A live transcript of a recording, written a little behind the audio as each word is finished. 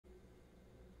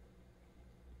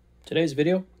Today's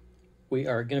video, we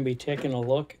are going to be taking a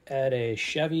look at a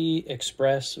Chevy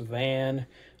Express van,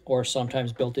 or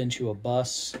sometimes built into a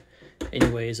bus.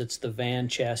 Anyways, it's the van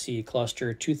chassis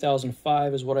cluster.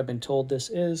 2005 is what I've been told this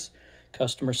is.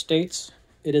 Customer states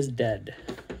it is dead.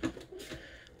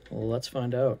 Well, let's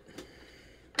find out.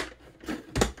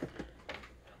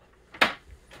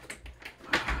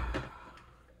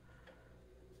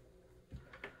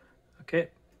 Okay,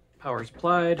 power's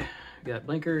applied. We got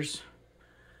blinkers.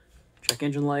 Check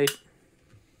engine light.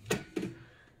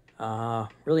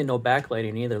 Really no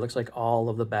backlighting either. Looks like all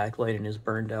of the backlighting is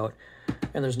burned out,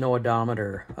 and there's no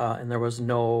odometer, and there was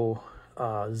no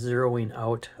zeroing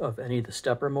out of any of the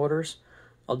stepper motors.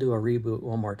 I'll do a reboot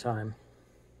one more time.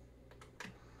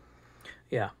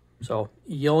 Yeah, so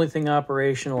the only thing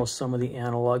operational is some of the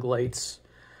analog lights.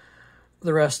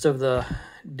 The rest of the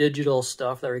digital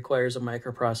stuff that requires a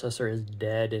microprocessor is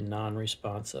dead and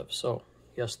non-responsive. So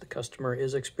yes, the customer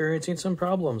is experiencing some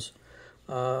problems.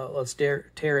 Let's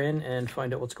tear in and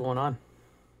find out what's going on.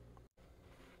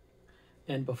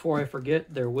 And before I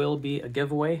forget, there will be a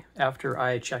giveaway after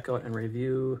I check out and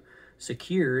review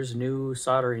Secure's new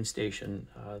soldering station.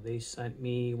 They sent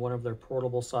me one of their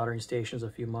portable soldering stations a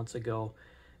few months ago,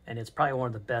 and it's probably one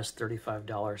of the best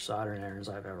 $35 soldering irons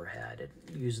I've ever had. It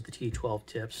uses the T12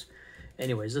 tips.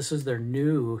 Anyways, this is their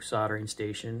new soldering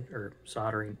station, or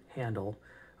soldering handle.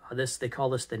 They call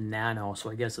this the Nano, so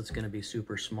I guess it's going to be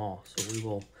super small. So we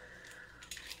will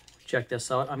check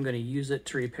this out. I'm going to use it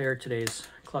to repair today's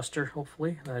cluster,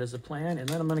 hopefully. That is the plan. And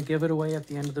then I'm going to give it away at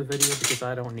the end of the video because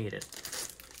I don't need it.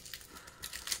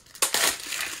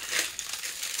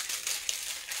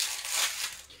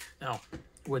 Now,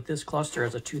 with this cluster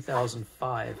as a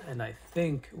 2005, and I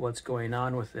think what's going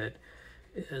on with it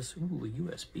is, ooh,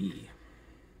 USB.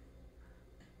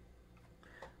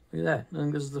 Look at that. I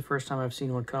think this is the first time I've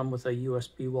seen one come with a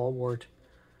USB wall wart.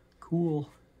 Cool.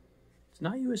 It's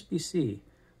not USB-C,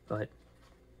 but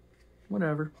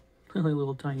whatever. Only a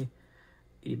little tiny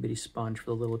itty-bitty sponge for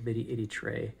the little bitty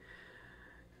tray.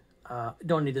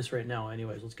 Don't need this right now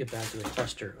anyways. Let's get back to the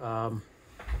cluster.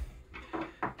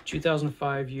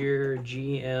 2005 year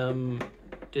GM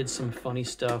did some funny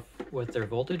stuff with their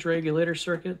voltage regulator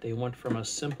circuit. They went from a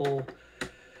simple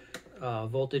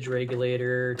voltage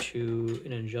regulator to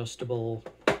an adjustable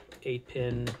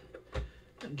 8-pin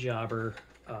jobber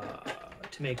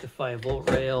to make the 5-volt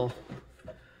rail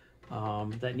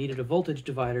that needed a voltage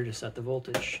divider to set the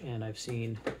voltage. And I've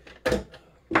seen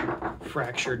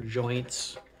fractured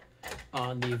joints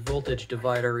on the voltage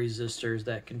divider resistors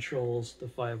that controls the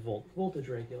 5-volt voltage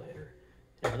regulator.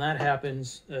 And when that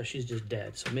happens, she's just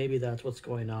dead. So maybe that's what's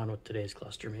going on with today's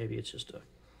cluster. Maybe it's just a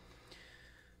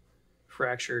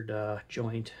fractured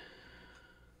joint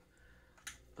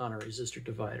on a resistor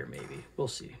divider, maybe. We'll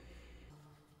see.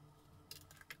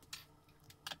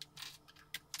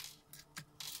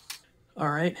 All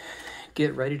right,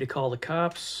 get ready to call the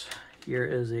cops. Here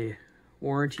is a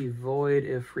warranty void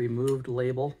if removed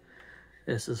label.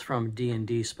 This is from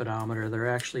D&D Speedometer. They're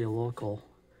actually a local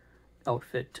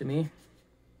outfit to me.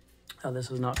 This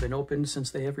has not been opened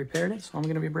since they have repaired it, so I'm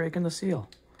going to be breaking the seal.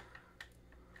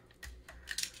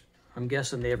 I'm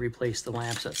guessing they have replaced the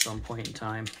lamps at some point in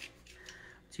time.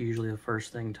 It's usually the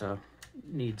first thing to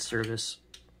need service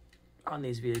on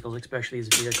these vehicles, especially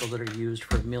these vehicles that are used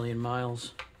for 1 million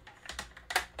miles.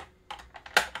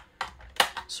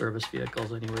 Service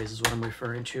vehicles, anyways, is what I'm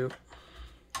referring to.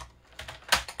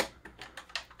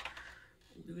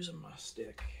 Losing my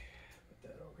stick. Put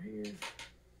that over here.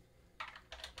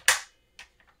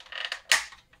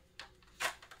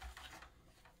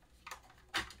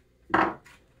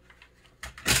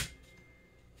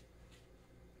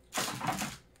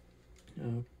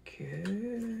 Okay,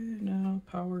 now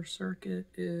power circuit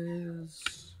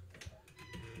is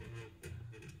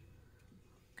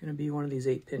gonna be one of these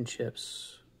 8-pin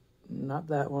chips. Not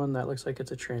that one. That looks like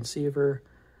it's a transceiver.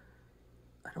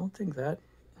 I don't think that.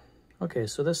 Okay,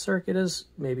 so this circuit is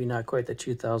maybe not quite the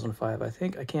 2005. I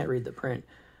think, I can't read the print.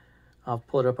 I'll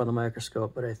pull it up on the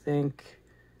microscope, but I think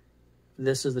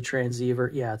this is the transceiver.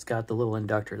 Yeah, it's got the little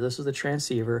inductor. This is the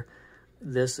transceiver.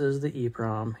 This is the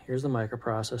EEPROM. Here's the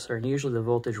microprocessor, and usually the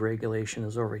voltage regulation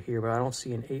is over here, but I don't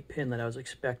see an 8-pin that I was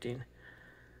expecting.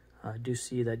 I do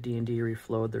see that D&D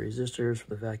reflowed the resistors for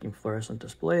the vacuum fluorescent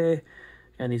display,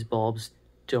 and these bulbs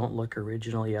don't look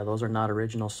original. Yeah, those are not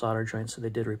original solder joints, so they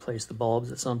did replace the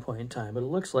bulbs at some point in time, but it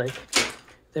looks like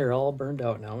they're all burned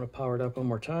out now. I'm gonna power it up one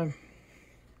more time.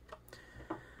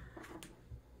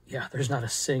 Yeah, there's not a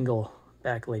single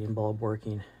backlighting bulb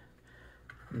working.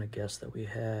 I'm gonna guess that we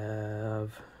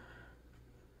have,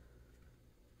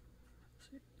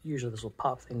 usually this will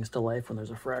pop things to life when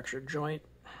there's a fractured joint.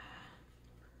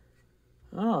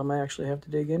 Oh, I might actually have to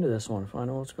dig into this one, find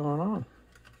out what's going on.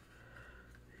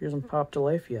 He hasn't popped to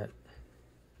life yet.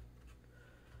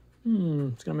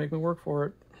 It's gonna make me work for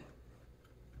it.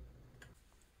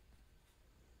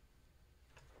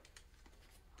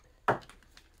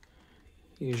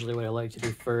 Usually what I like to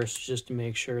do first, just to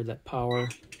make sure that power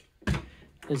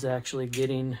is actually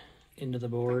getting into the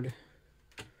board.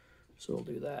 So we'll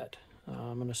do that.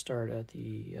 I'm gonna start at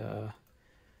the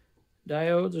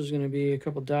diodes. There's gonna be a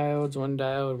couple diodes. One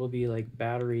diode will be like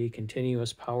battery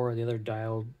continuous power. The other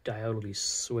diode will be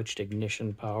switched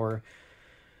ignition power.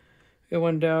 Got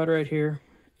one diode right here.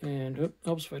 And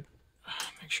oops, if I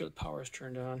make sure the power is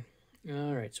turned on.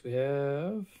 All right, so we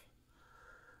have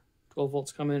 12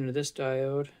 volts coming into this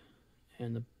diode,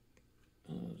 and the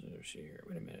let's see here.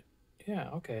 Wait a minute. Yeah,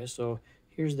 okay. So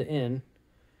here's the in.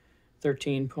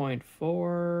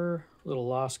 13.4. Little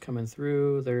loss coming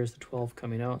through. There's the 12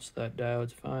 coming out, so that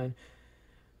diode's fine.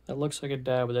 That looks like a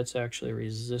diode, but that's actually a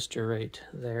resistor right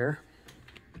there.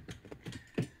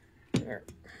 There.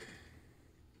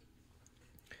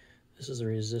 This is a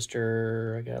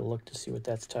resistor. I gotta look to see what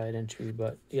that's tied into,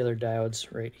 but the other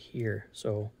diode's right here.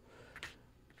 So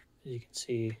as you can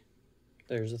see,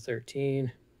 there's a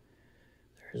 13,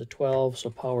 there's a 12, so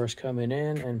power's coming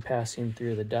in and passing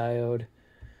through the diode.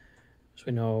 So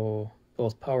we know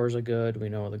both powers are good, we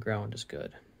know the ground is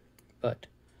good. But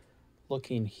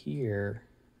looking here,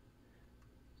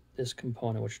 this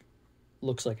component, which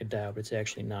looks like a diode, but it's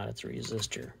actually not, it's a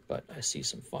resistor, but I see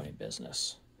some funny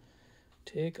business.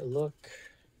 Take a look.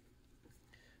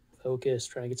 Focus,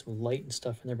 trying to get some light and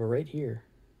stuff in there, but right here,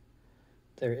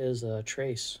 there is a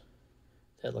trace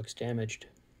that looks damaged.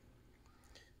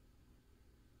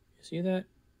 You see that?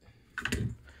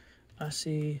 I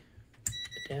see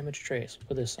a damaged trace.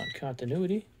 Put this on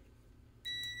continuity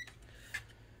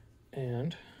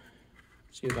and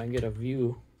see if I can get a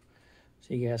view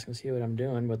so you guys can see what I'm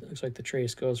doing. But it looks like the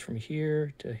trace goes from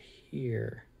here to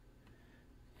here,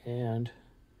 and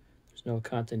there's no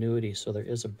continuity, so there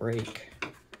is a break.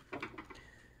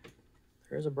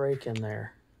 There is a break in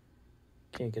there.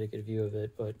 Can't get a good view of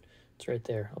it, but it's right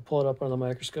there. I'll pull it up on the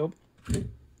microscope,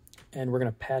 and we're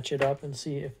going to patch it up and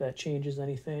see if that changes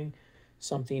anything.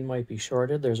 Something might be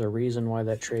shorted. There's a reason why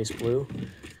that trace blew.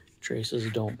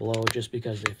 Traces don't blow just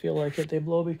because they feel like it. They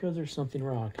blow because there's something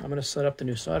wrong. I'm going to set up the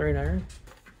new soldering iron.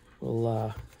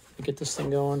 We'll get this thing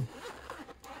going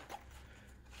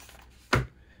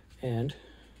and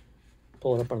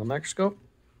pull it up on the microscope.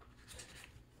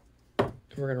 And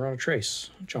we're going to run a trace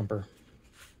jumper.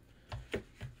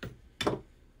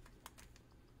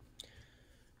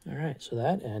 All right, so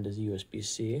that end is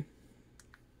USB-C.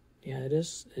 Yeah, it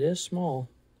is small.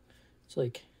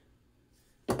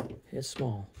 It's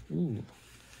small. Ooh,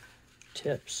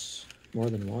 tips, more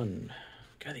than one.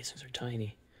 God, these things are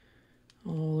tiny. Oh,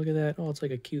 look at that. Oh, it's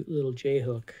like a cute little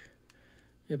J-hook.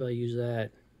 Maybe I'll use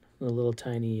that. A little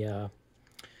tiny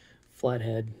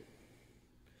flathead.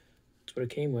 That's what it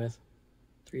came with.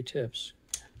 3 tips.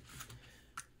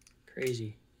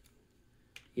 Crazy.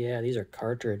 Yeah, these are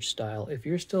cartridge style. If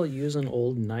you're still using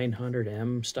old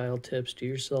 900M style tips, do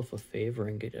yourself a favor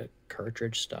and get a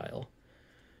cartridge style.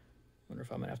 Wonder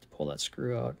if I'm gonna have to pull that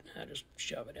screw out and just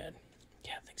shove it in.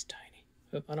 Yeah, that thing's tiny.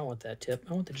 Oh, I don't want that tip.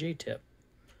 I want the J tip.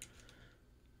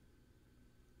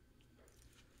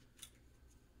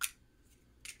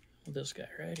 Well, this guy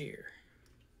right here.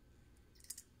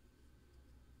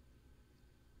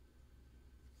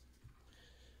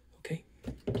 Okay,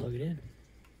 plug it in.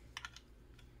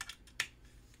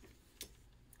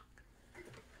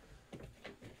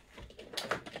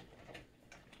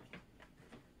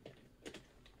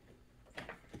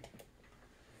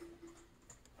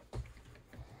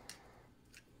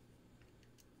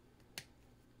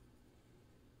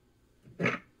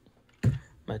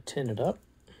 I'm gonna tin it up.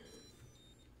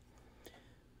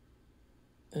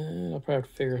 And I'll probably have to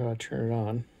figure out how to turn it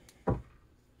on. It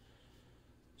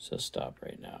says stop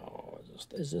right now.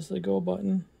 Is this the go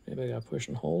button? Maybe I gotta push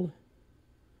and hold.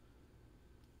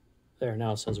 There,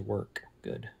 now it says work.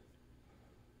 Good.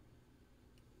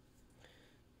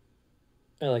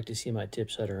 I like to see my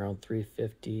tips at around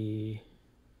 350.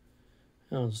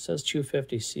 Oh, it says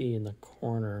 250C in the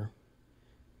corner,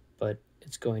 but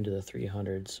it's going to the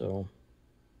 300, so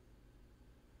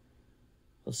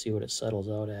let's see what it settles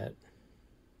out at.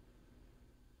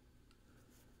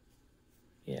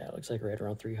 Yeah, it looks like right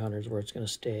around 300 is where it's going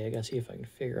to stay. I got to see if I can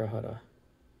figure out how to...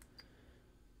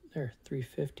 There,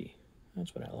 350.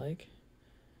 That's what I like.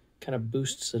 Kind of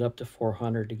boosts it up to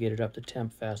 400 to get it up to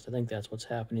temp fast. I think that's what's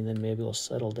happening. Then maybe it'll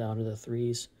settle down to the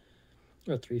 3s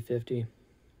or 350.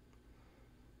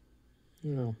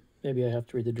 No, maybe I have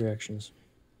to read the directions.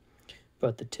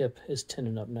 but the tip is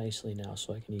tinted up nicely now,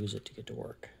 so I can use it to get to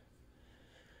work.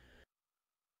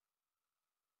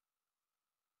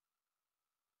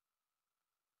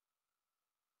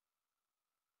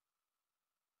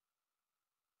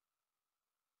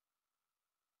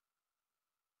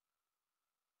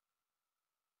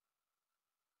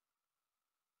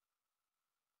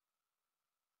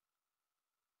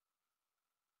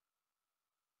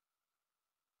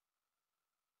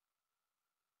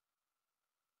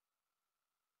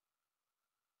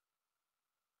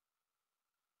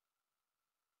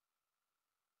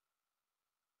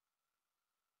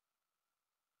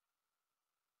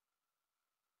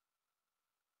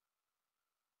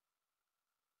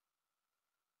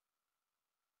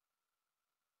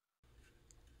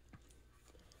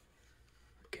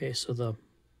 Okay, so the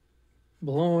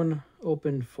blown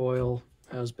open foil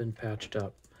has been patched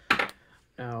up.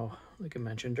 Now, like I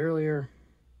mentioned earlier,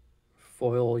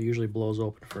 foil usually blows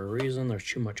open for a reason. There's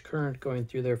too much current going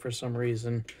through there for some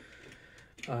reason.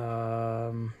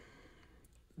 That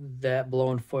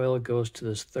blown foil goes to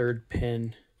this third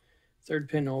pin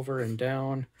over and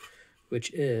down,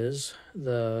 which is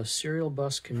the serial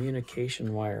bus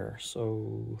communication wire.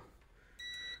 So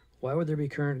why would there be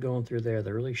current going through there?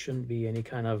 There really shouldn't be any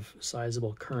kind of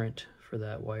sizable current for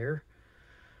that wire.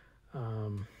 Let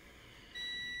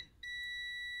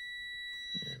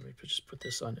me just put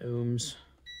this on ohms.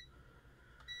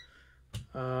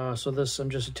 So this, I'm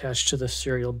just attached to the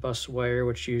serial bus wire,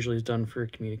 which usually is done for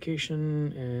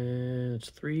communication, and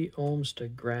it's 3 ohms to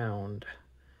ground.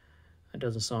 That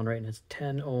doesn't sound right, and it's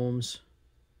 10 ohms.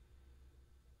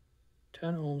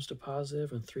 10 ohms to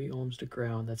positive and 3 ohms to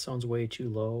ground. That sounds way too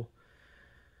low.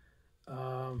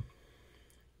 I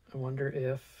wonder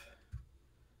if,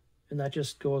 and that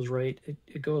just goes right,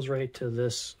 it goes right to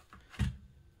this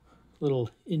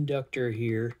little inductor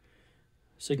here.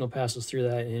 Signal passes through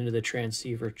that and into the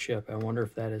transceiver chip. I wonder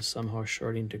if that is somehow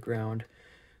shorting to ground.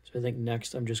 So I think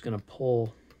next I'm just going to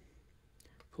pull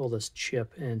this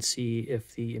chip and see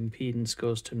if the impedance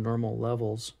goes to normal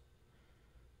levels.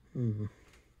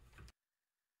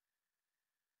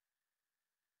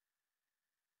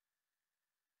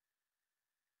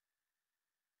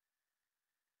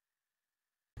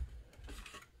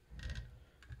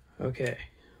 Okay,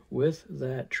 with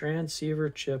that transceiver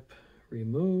chip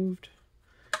removed,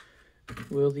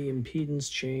 will the impedance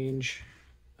change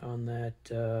on that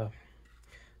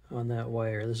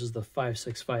wire? This is the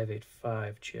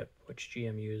 56585 chip, which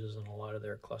GM uses in a lot of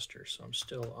their clusters. So I'm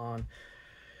still on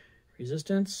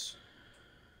resistance.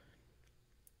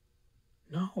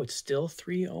 No, it's still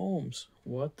 3 ohms.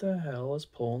 What the hell is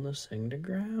pulling this thing to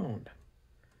ground?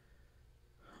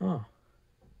 Huh.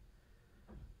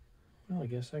 Well, I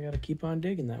guess I gotta keep on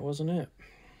digging. That wasn't it.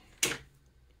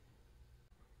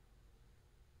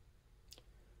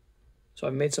 So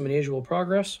I've made some unusual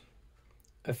progress.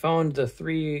 I found the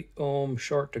 3 ohm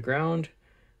short to ground,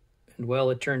 and well,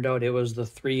 it turned out it was the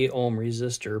 3 ohm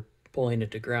resistor pulling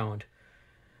it to ground.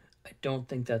 I don't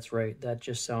think that's right. That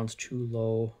just sounds too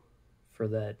low for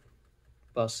that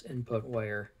bus input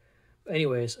wire.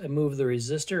 Anyways, I moved the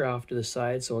resistor off to the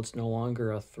side so it's no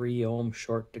longer a 3 ohm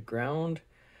short to ground,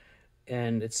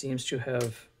 and it seems to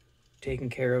have taken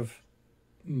care of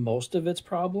most of its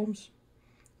problems.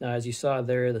 Now, as you saw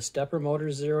there, the stepper motor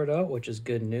is zeroed out, which is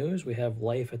good news. We have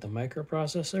life at the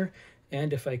microprocessor.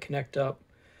 And if I connect up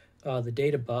the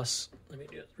data bus, let me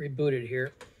just reboot it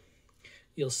here,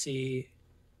 you'll see,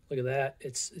 look at that,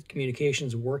 it's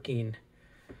communications working.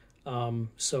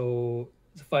 So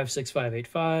the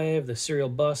 56585, the serial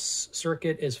bus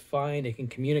circuit is fine. It can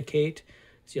communicate.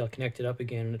 See, I'll connect it up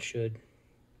again and it should,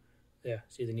 yeah,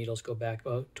 see the needles go back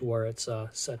out to where it's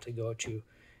set to go to.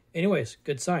 Anyways,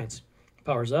 good signs.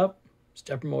 Power's up,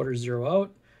 stepper motor 0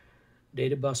 out,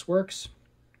 data bus works,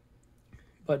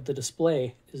 but the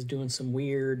display is doing some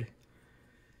weird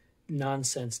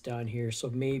nonsense down here. So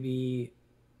maybe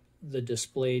the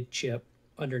display chip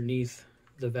underneath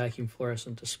the vacuum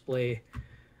fluorescent display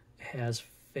has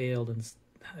failed, and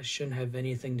it shouldn't have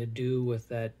anything to do with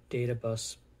that data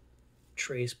bus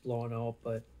trace blowing out,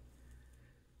 but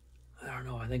I don't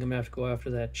know. I think I'm gonna have to go after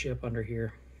that chip under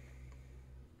here.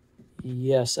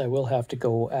 Yes, I will have to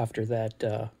go after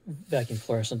that vacuum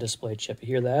fluorescent display chip. You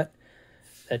hear that?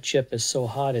 That chip is so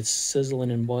hot, it's sizzling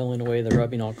and boiling away the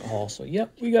rubbing alcohol. So,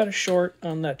 yep, we got a short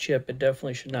on that chip. It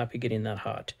definitely should not be getting that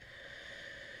hot.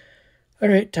 All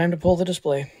right, time to pull the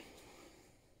display.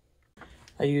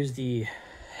 I use the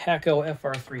Hacko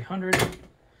FR300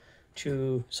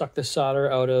 to suck the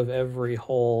solder out of every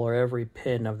hole or every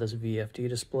pin of this VFD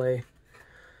display.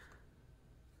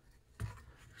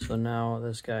 So now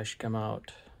this guy should come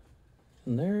out,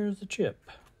 and there's the chip.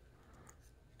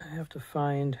 I have to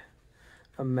find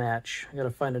a match. I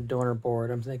gotta find a donor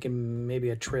board. I'm thinking maybe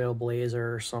a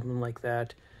Trailblazer or something like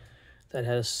that that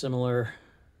has similar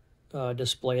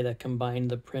display that combined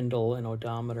the Prindle and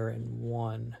odometer in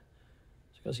one.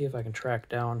 So I'll see if I can track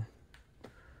down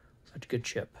such a good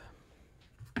chip.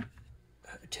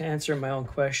 To answer my own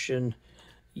question,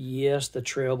 yes, the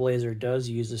Trailblazer does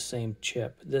use the same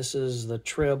chip. This is the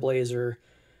Trailblazer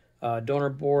donor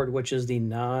board, which is the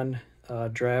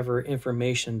non-driver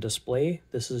information display.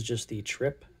 This is just the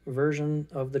trip version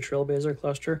of the Trailblazer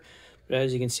cluster. But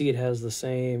as you can see, it has the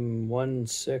same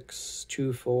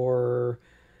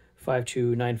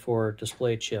 16245294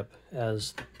 display chip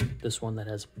as this one that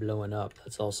has blowing up.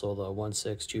 That's also the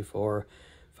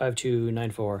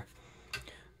 16245294.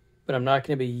 But I'm not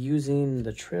going to be using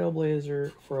the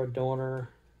Trailblazer for a donor.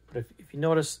 But if you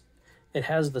notice, it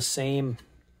has the same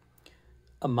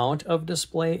amount of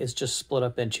display. It's just split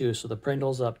up in two. So the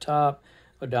Prindle's up top,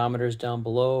 odometer's down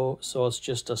below. So it's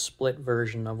just a split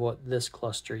version of what this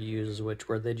cluster uses,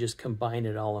 where they just combine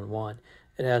it all in one.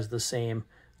 It has the same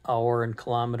hour and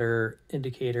kilometer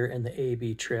indicator and the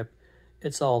AB trip.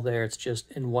 It's all there. It's just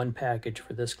in one package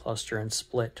for this cluster and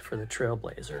split for the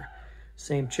Trailblazer.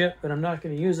 Same chip, but I'm not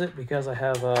going to use it because I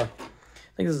have I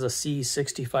think this is a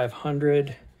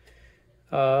C6500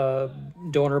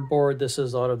 donor board. This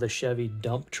is out of the Chevy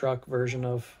dump truck version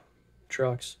of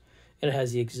trucks, and it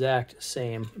has the exact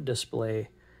same display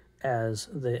as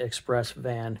the Express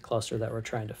van cluster that we're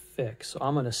trying to fix. So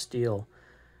I'm going to steal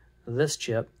this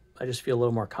chip. I just feel a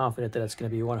little more confident that it's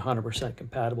going to be 100%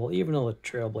 compatible, even though the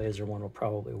Trailblazer one will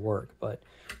probably work, but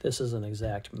this is an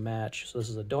exact match. So this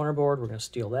is a donor board. We're going to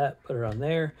steal that, put it on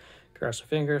there, cross our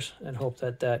fingers, and hope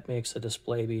that that makes the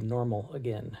display be normal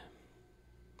again.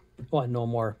 Well, no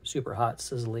more super hot,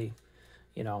 sizzly,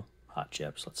 hot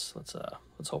chips. Let's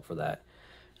hope for that.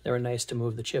 They were nice to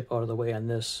move the chip out of the way on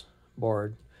this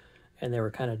board, and they were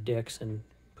kind of dicks and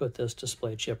put this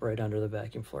display chip right under the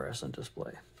vacuum fluorescent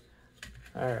display.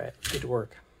 All right, let's get to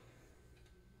work.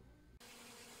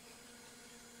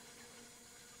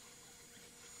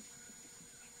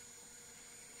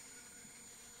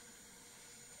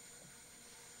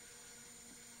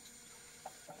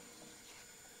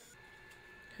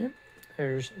 Okay,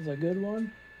 there's the good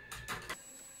one.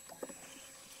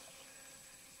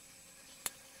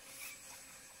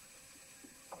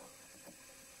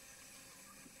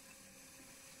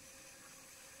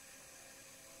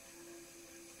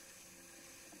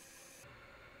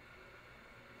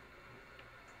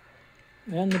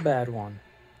 And the bad one.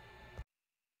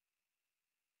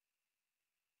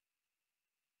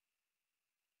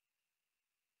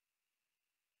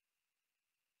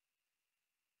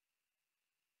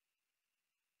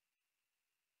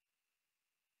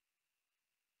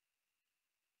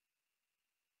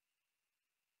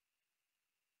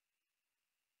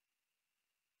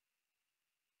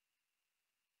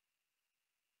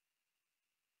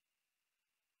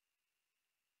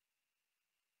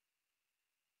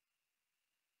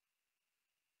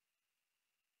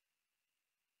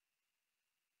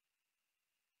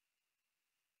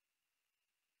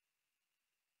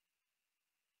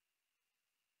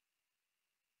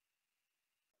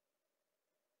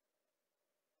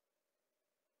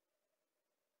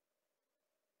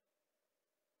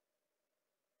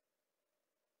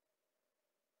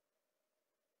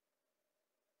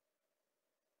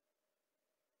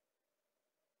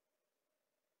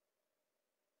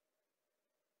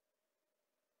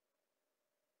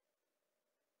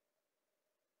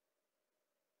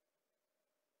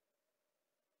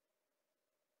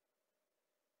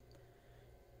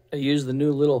 I used the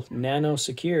new little Nano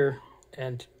Secure,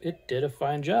 and it did a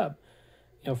fine job.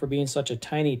 For being such a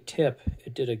tiny tip,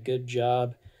 it did a good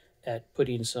job at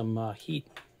putting some heat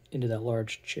into that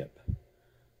large chip.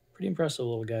 Pretty impressive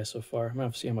little guy so far. I'm gonna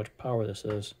have to see how much power this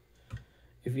is.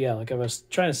 Like I was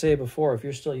trying to say before, if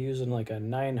you're still using like a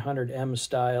 900M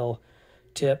style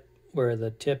tip where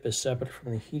the tip is separate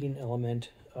from the heating element,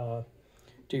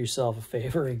 do yourself a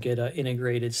favor and get an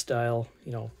integrated style,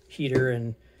 heater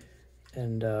and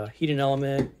heating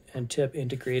element and tip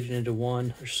integrated into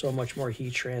one. There's so much more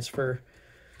heat transfer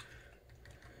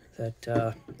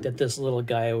that this little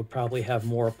guy would probably have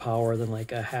more power than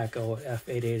like a Hacko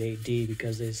F888D,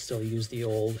 because they still use the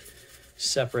old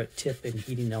separate tip and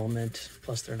heating element.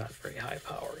 Plus they're not very high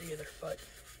power either, but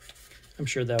I'm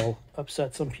sure that'll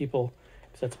upset some people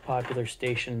because that's a popular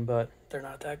station, but they're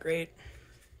not that great.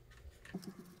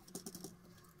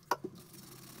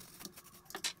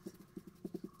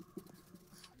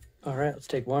 All right, let's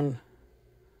take one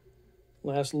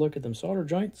last look at them solder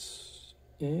joints,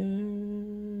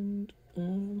 and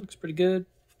looks pretty good.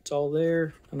 It's all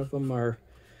there. None of them are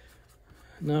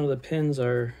none of the pins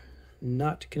are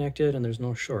not connected and there's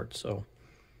no short, so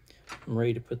I'm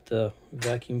ready to put the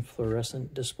vacuum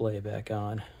fluorescent display back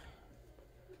on.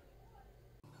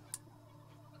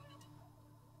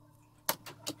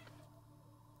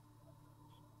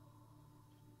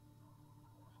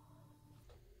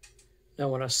 Now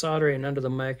when I was soldering under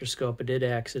the microscope, I did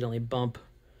accidentally bump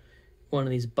one of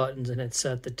these buttons and it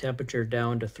set the temperature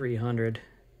down to 300.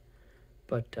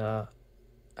 But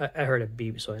I heard it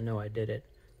beep, so I know I did it.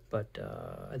 But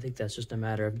I think that's just a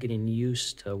matter of getting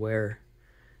used to where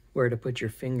to put your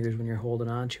fingers when you're holding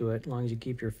onto it. As long as you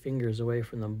keep your fingers away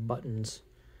from the buttons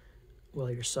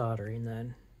while you're soldering,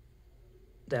 then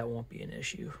that won't be an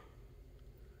issue.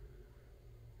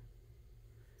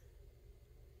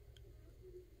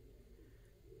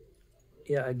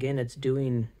 Yeah, again, it's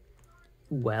doing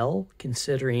well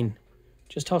considering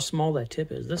just how small that tip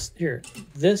is.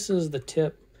 This is the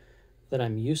tip that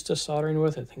I'm used to soldering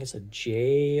with. I think it's a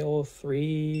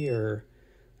J03 or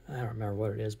I don't remember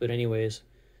what it is, but anyways,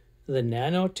 the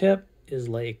nano tip is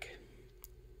like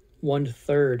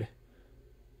 1/3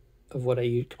 of what I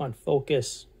use. Come on,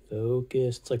 focus.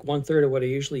 It's like 1/3 of what I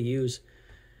usually use,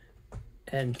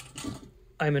 and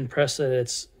I'm impressed that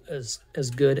it's as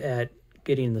good at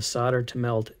getting the solder to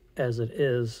melt as it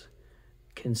is,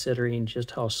 considering just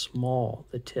how small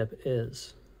the tip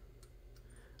is.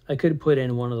 I could put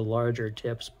in one of the larger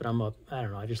tips, but I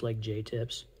don't know, I just like J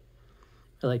tips.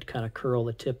 I like to kind of curl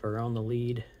the tip around the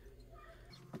lead.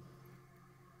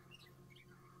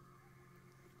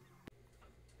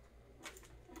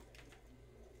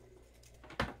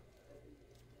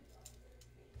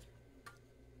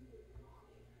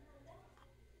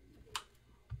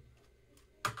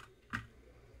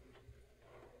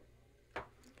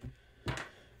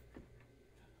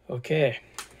 Okay,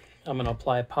 I'm gonna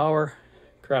apply power.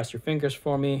 Cross your fingers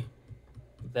for me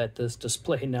that this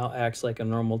display now acts like a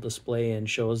normal display and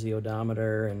shows the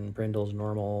odometer and Brindle's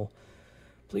normal.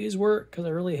 Please work, because I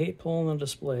really hate pulling the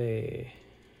display.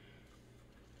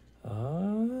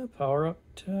 Power up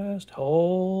test.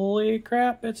 Holy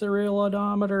crap, it's a real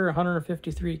odometer.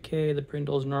 153K, the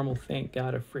Brindle's normal. Thank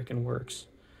God it freaking works.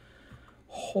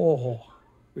 Oh,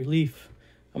 relief.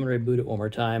 I'm gonna reboot it one more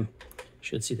time.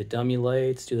 Should see the dummy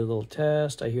lights, do the little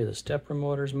test. I hear the stepper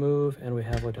motors move, and we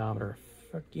have odometer.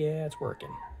 Fuck yeah, it's working.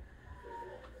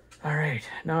 All right,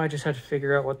 now I just have to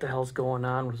figure out what the hell's going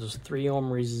on with this 3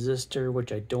 ohm resistor,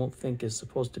 which I don't think is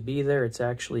supposed to be there. It's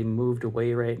actually moved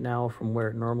away right now from where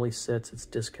it normally sits. It's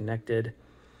disconnected.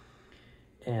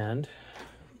 And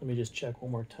let me just check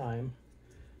one more time.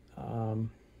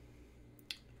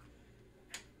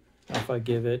 If I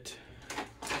give it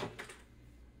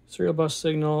serial bus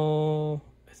signal,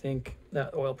 I think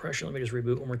that oil pressure, let me just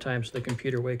reboot one more time so the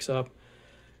computer wakes up.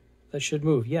 That should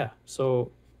move, yeah.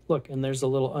 So look, and there's a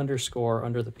little underscore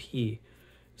under the P.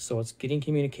 So it's getting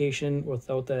communication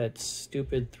without that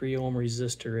stupid 3 ohm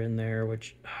resistor in there,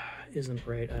 which isn't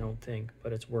right, I don't think,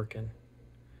 but it's working.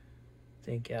 I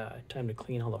think, yeah, time to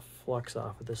clean all the flux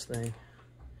off of this thing.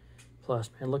 Plus,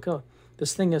 man, look how,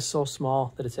 this thing is so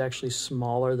small that it's actually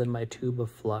smaller than my tube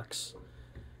of flux.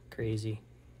 Crazy.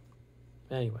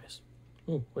 Anyways,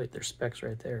 oh wait, there's specs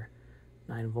right there.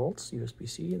 9 volts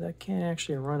USB-C. That can't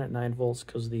actually run at 9 volts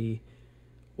because the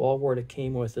wall board it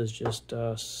came with is just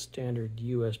standard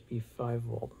USB 5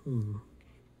 volt.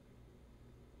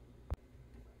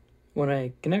 When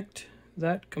I connect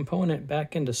that component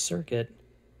back into circuit,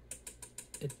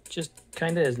 it just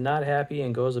kind of is not happy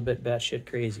and goes a bit batshit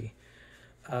crazy.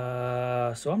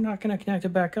 So I'm not going to connect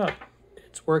it back up.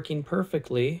 It's working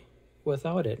perfectly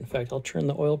without it. In fact, I'll turn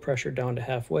the oil pressure down to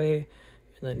halfway, and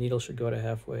that needle should go to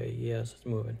halfway. Yes, it's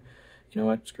moving. You know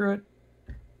what? Screw it.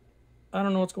 I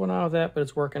don't know what's going on with that, but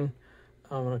it's working.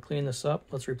 I'm going to clean this up.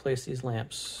 Let's replace these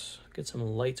lamps. Get some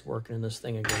lights working in this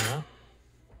thing again, huh?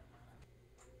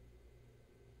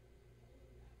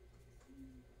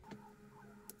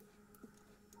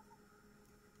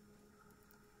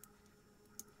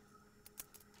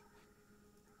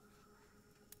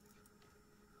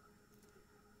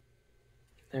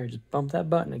 There, just bump that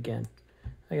button again.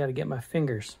 I got to get my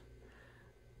fingers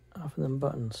off of them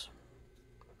buttons.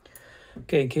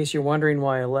 Okay, in case you're wondering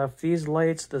why I left these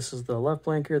lights, this is the left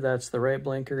blinker, that's the right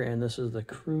blinker, and this is the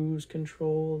cruise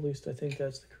control. At least I think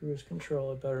that's the cruise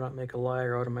control. I better not make a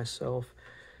liar out of myself.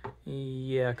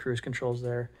 Yeah, cruise control's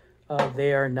there.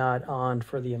 They are not on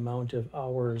for the amount of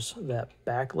hours that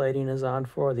backlighting is on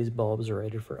for. These bulbs are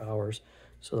rated for hours.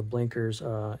 So the blinkers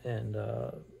and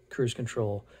cruise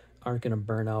control aren't going to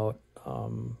burn out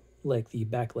like the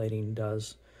backlighting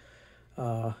does.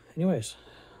 Anyways,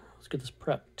 let's get this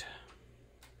prepped.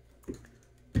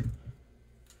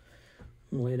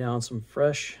 I'm gonna lay down some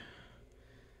fresh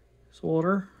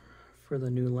solder for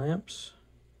the new lamps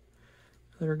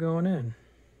that are going in.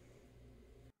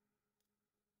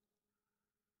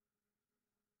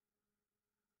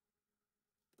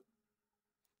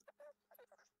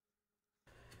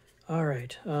 All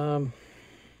right, looks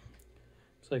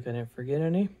like I didn't forget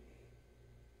any.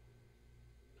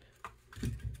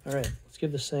 All right, let's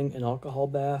give this thing an alcohol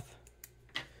bath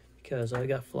because I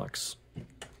got flux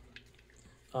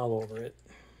all over it,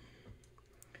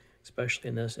 especially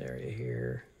in this area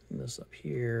here, and this up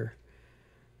here.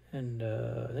 And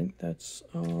I think that's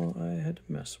all I had to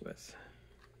mess with.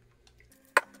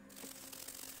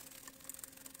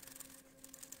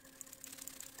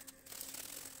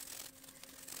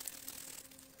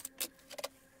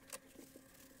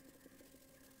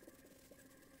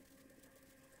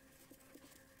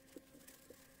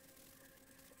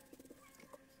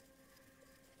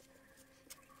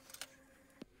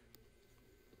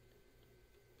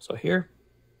 So here,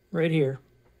 right here,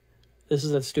 this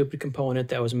is that stupid component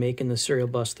that was making the serial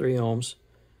bus 3 ohms.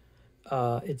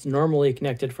 It's normally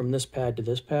connected from this pad to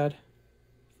this pad.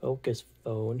 Focus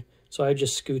phone. So I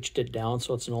just scooched it down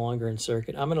so it's no longer in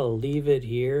circuit. I'm going to leave it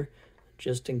here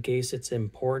just in case it's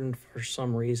important for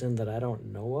some reason that I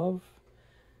don't know of.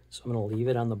 So I'm going to leave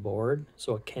it on the board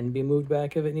so it can be moved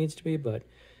back if it needs to be. And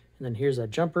then here's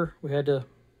that jumper we had to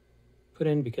put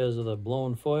in because of the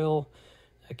blown foil.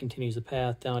 That continues the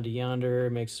path down to yonder,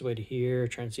 makes its way to here,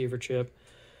 transceiver chip.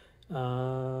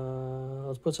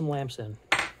 Let's put some lamps in.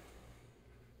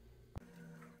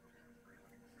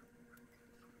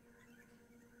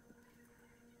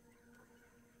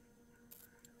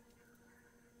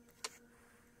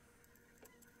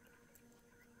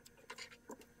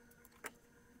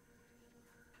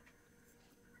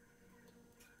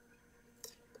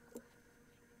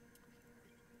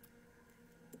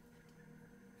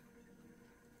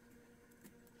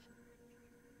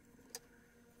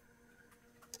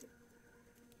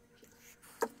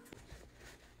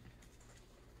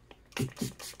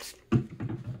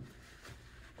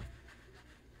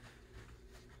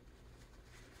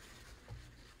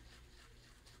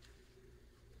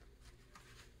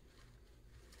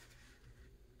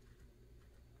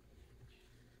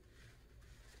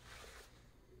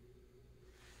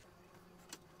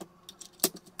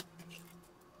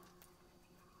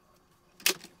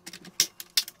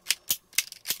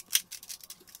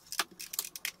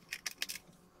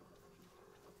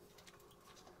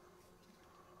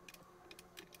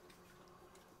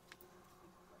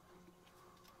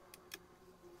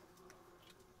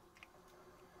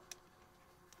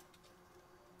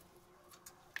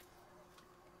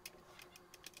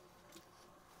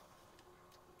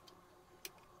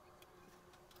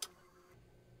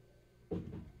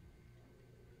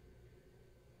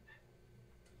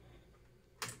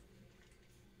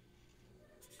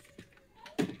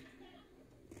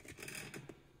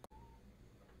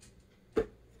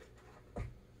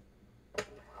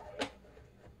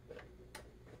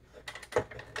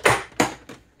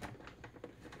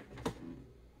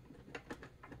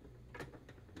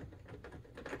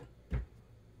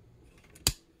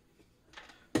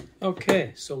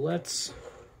 Okay, so let's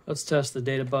test the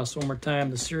data bus one more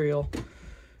time. The serial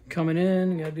coming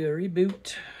in, gotta do a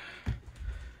reboot.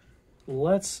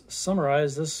 Let's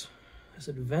summarize this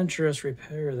adventurous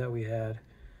repair that we had.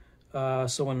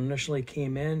 So when it initially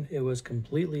came in, it was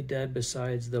completely dead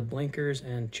besides the blinkers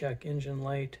and check engine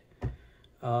light.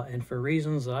 And for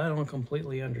reasons that I don't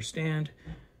completely understand,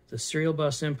 the serial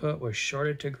bus input was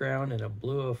shorted to ground and it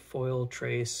blew a foil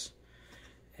trace.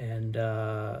 And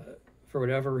for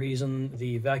whatever reason,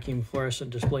 the vacuum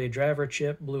fluorescent display driver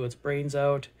chip blew its brains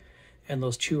out, and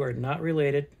those two are not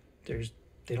related.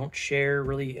 They don't share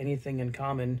really anything in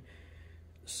common.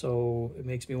 So it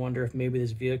makes me wonder if maybe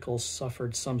this vehicle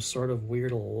suffered some sort of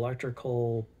weird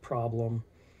electrical problem.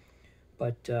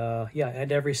 But yeah,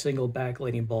 and every single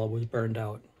backlighting bulb was burned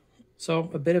out. So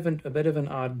a bit of an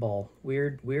oddball.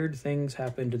 Weird things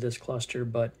happen to this cluster,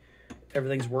 but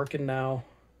everything's working now.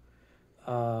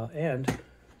 And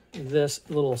this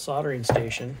little soldering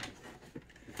station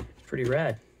is pretty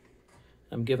rad.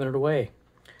 I'm giving it away.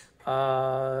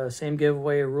 Same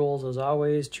giveaway rules as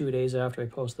always. 2 days after I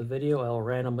post the video, I'll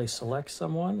randomly select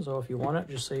someone. So if you want it,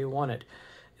 just say you want it.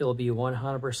 It'll be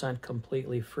 100%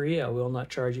 completely free. I will not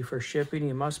charge you for shipping.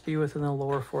 You must be within the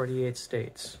lower 48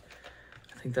 states.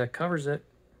 I think that covers it.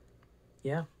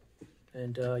 Yeah.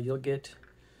 And you'll get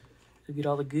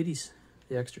all the goodies,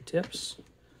 the extra tips.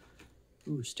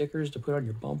 Ooh, stickers to put on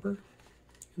your bumper.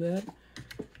 That.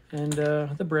 And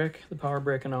the brick, the power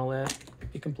brick and all that.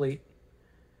 Be complete.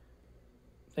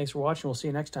 Thanks for watching. We'll see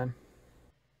you next time.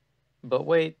 But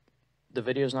wait, the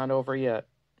video's not over yet.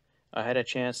 I had a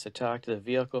chance to talk to the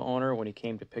vehicle owner when he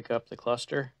came to pick up the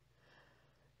cluster,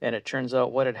 and it turns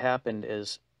out what had happened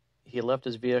is he left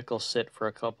his vehicle sit for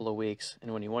a couple of weeks,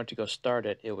 and when he went to go start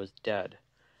it, it was dead.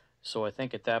 So I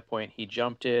think at that point he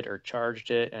jumped it or charged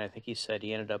it, and I think he said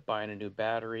he ended up buying a new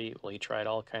battery. Well, he tried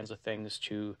all kinds of things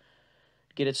to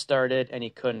get it started, and he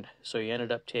couldn't. So he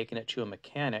ended up taking it to a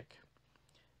mechanic,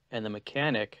 and the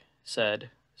mechanic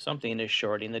said something is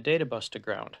shorting the data bus to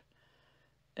ground.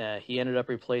 He ended up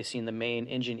replacing the main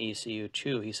engine ECU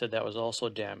too. He said that was also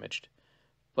damaged.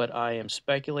 But I am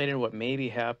speculating what maybe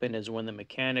happened is when the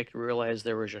mechanic realized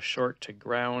there was a short to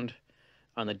ground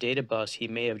on the data bus, he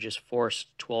may have just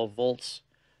forced 12 volts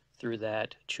through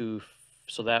that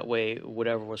so that way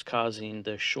whatever was causing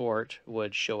the short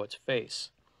would show its face.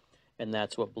 And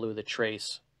that's what blew the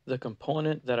trace. The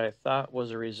component that I thought was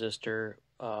a resistor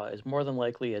is more than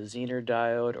likely a Zener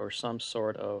diode or some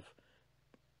sort of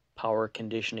power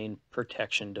conditioning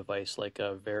protection device like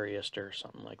a varistor or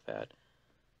something like that.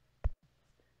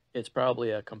 It's probably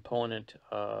a component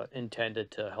intended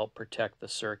to help protect the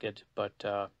circuit, but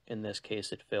in this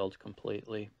case it failed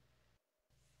completely.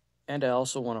 And I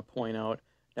also want to point out,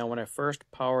 now when I first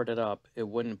powered it up, it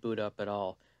wouldn't boot up at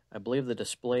all. I believe the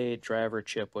display driver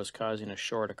chip was causing a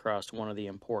short across one of the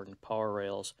important power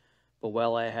rails, but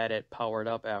while I had it powered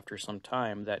up after some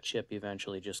time, that chip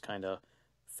eventually just kind of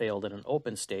failed in an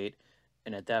open state,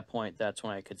 and at that point, that's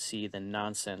when I could see the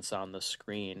nonsense on the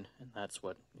screen, and that's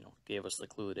what gave us the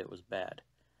clue that it was bad.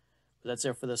 But that's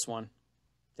it for this one.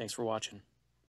 Thanks for watching.